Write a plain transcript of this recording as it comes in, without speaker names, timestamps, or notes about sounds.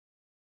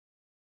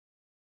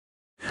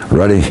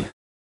Ready?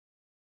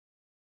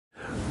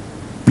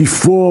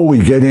 Before we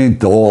get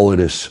into all of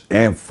this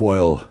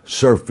Amphfoil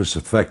surface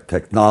effect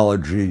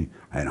technology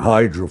and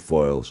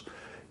hydrofoils,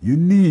 you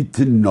need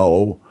to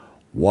know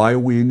why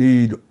we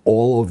need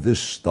all of this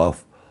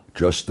stuff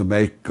just to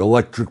make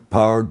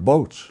electric-powered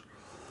boats.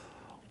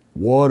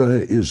 Water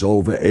is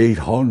over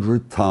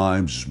 800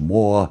 times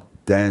more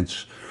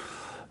dense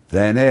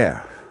than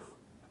air.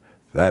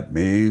 That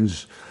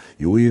means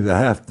you either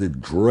have to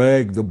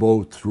drag the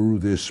boat through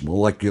this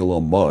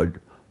molecular mud,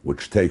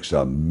 which takes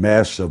a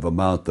massive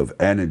amount of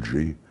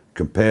energy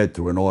compared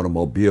to an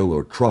automobile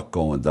or truck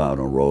going down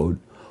a road,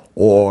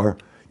 or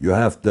you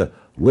have to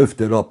lift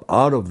it up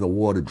out of the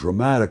water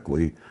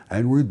dramatically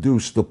and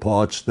reduce the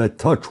parts that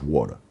touch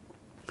water.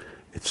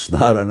 It's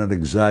not an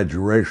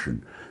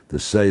exaggeration to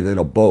say that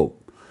a boat,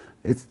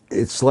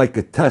 it's like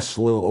a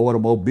Tesla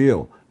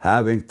automobile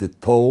having to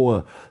tow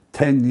a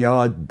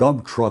 10-yard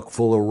dump truck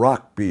full of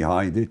rock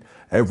behind it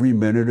every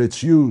minute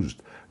it's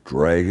used,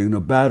 dragging the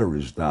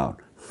batteries down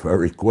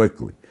very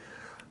quickly.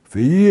 For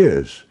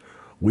years,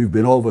 we've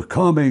been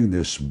overcoming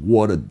this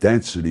water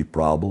density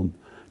problem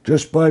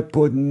just by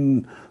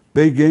putting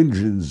big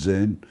engines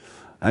in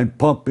and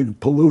pumping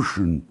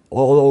pollution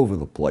all over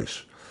the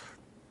place.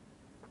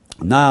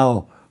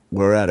 Now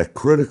we're at a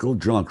critical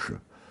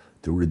juncture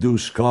to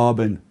reduce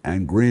carbon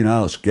and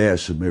greenhouse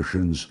gas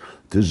emissions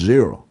to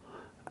zero.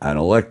 And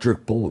electric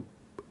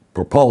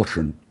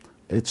propulsion,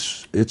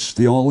 it's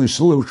the only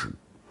solution.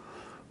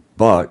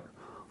 But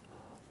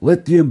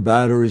lithium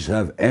batteries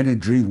have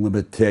energy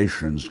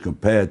limitations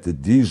compared to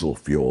diesel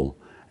fuel,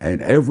 and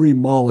every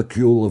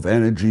molecule of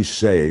energy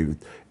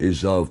saved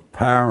is of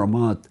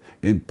paramount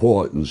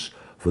importance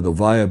for the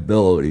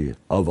viability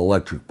of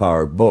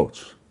electric-powered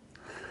boats.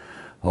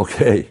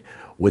 Okay,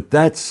 with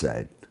that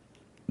said,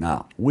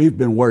 now, we've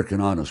been working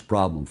on this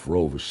problem for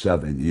over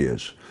 7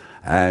 years,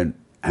 and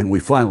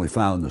we finally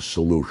found the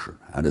solution,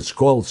 and it's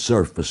called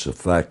surface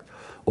effect,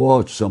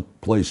 or some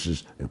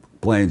places,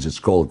 planes, it's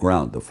called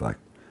ground effect.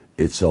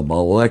 It's a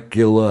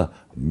molecular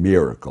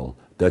miracle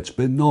that's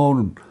been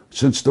known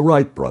since the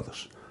Wright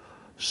brothers.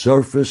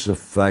 Surface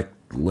effect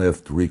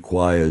lift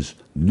requires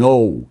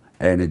no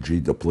energy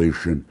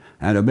depletion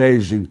and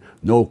amazing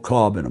no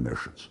carbon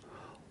emissions.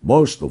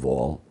 Most of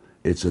all,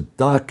 it's a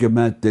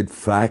documented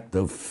fact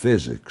of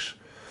physics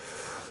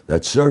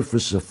that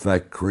surface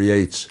effect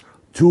creates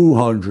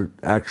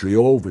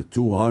over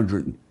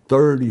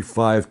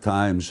 235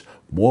 times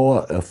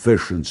more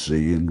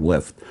efficiency in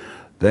lift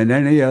than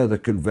any other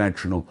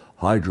conventional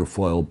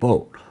hydrofoil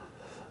boat.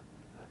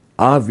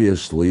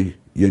 Obviously,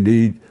 you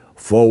need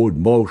forward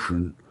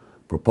motion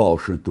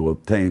propulsion to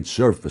obtain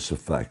surface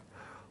effect,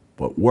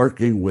 but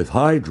working with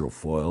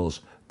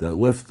hydrofoils that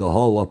lift the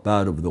hull up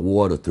out of the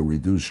water to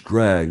reduce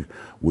drag,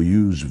 we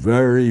use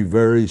very,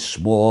 very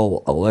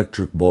small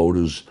electric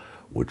motors,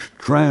 which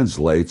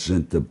translates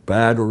into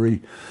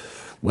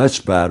less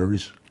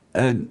batteries,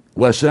 and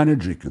less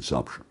energy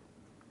consumption.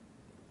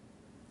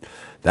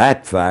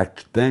 That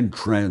fact then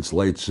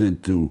translates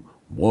into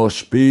more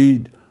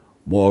speed,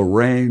 more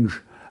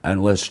range,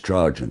 and less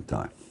charging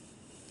time.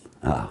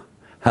 Now,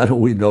 how do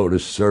we know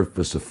this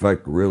surface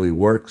effect really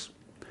works?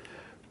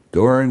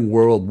 During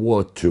World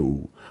War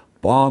II,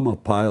 bomber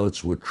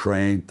pilots were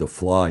trained to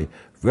fly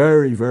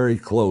very, very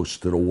close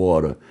to the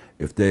water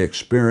if they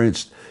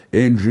experienced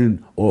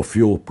engine or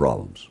fuel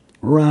problems,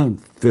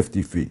 around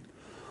 50 feet.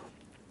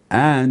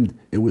 And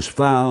it was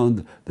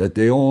found that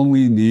they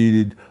only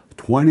needed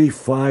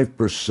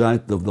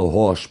 25% of the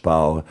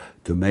horsepower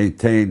to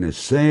maintain the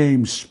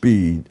same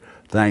speed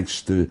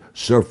thanks to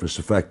surface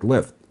effect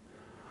lift.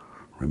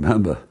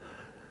 Remember,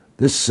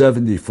 this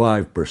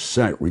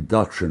 75%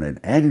 reduction in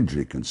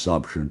energy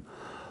consumption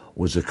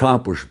was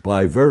accomplished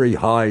by very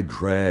high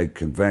drag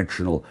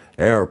conventional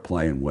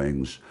airplane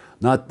wings,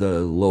 not the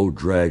low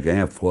drag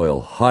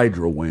Amphfoil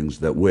hydro wings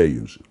that we're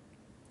using.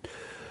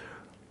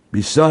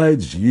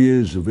 Besides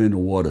years of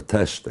in-the-water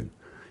testing,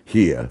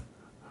 here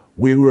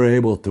we were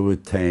able to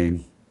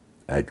attain,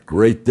 at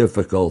great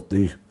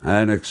difficulty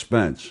and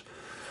expense,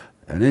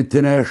 an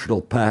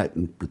international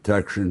patent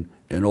protection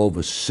in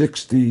over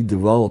 60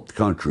 developed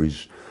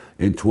countries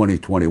in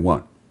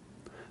 2021.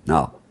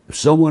 Now, if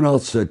someone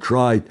else had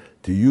tried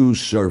to use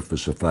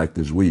surface effect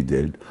as we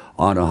did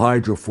on a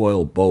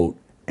hydrofoil boat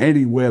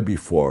anywhere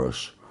before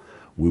us,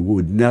 we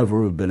would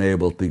never have been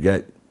able to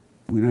get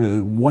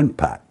one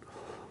patent.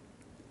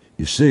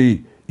 You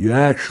see, you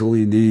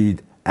actually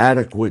need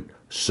adequate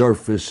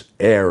surface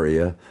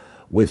area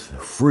with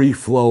free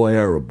flow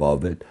air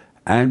above it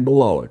and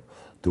below it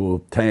to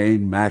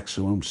obtain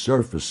maximum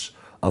surface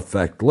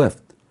effect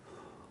lift.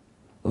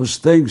 Those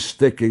things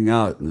sticking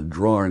out in the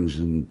drawings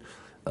and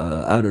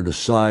out of the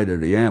side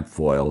of the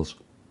Amphfoils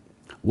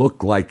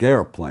look like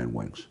airplane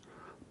wings,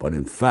 but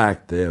in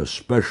fact they are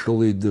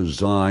specially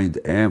designed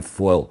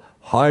Amphfoil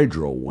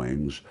hydro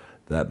wings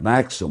that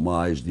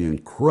maximize the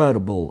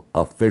incredible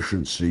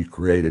efficiency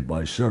created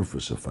by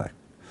surface effect.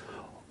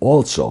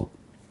 Also,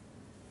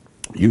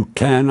 you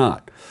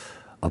cannot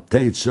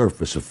obtain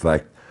surface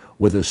effect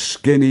with a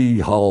skinny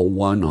hull,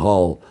 one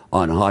hull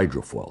on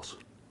hydrofoils.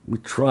 We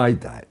tried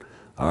that,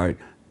 all right?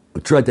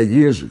 We tried that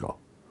years ago.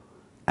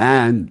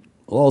 And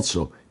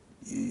also,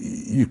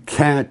 you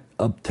can't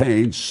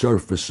obtain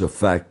surface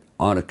effect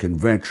on a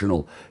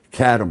conventional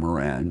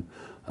catamaran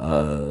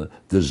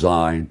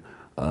design,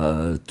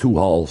 two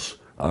hulls,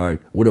 all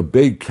right, with a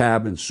big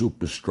cabin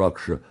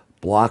superstructure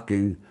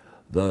blocking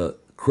the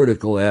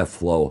critical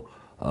airflow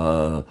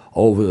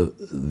over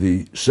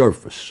the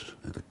surface.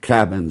 The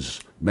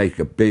cabins make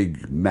a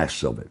big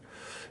mess of it.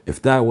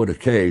 If that were the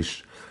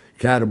case,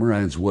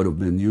 catamarans would have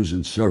been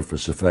using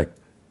surface effect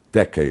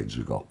decades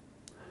ago,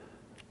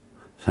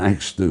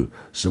 thanks to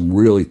some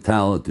really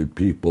talented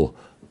people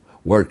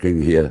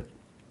working here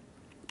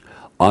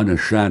on the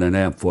Shannon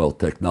Amphfoil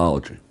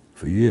technology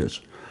for years.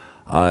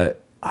 I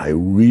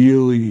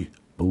really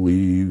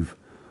believe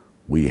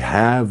we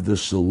have the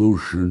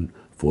solution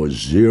for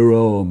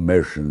zero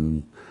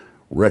emission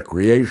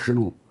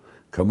recreational,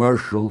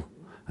 commercial,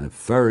 and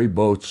ferry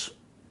boats,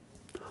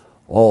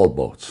 all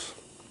boats.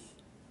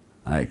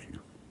 Thank you.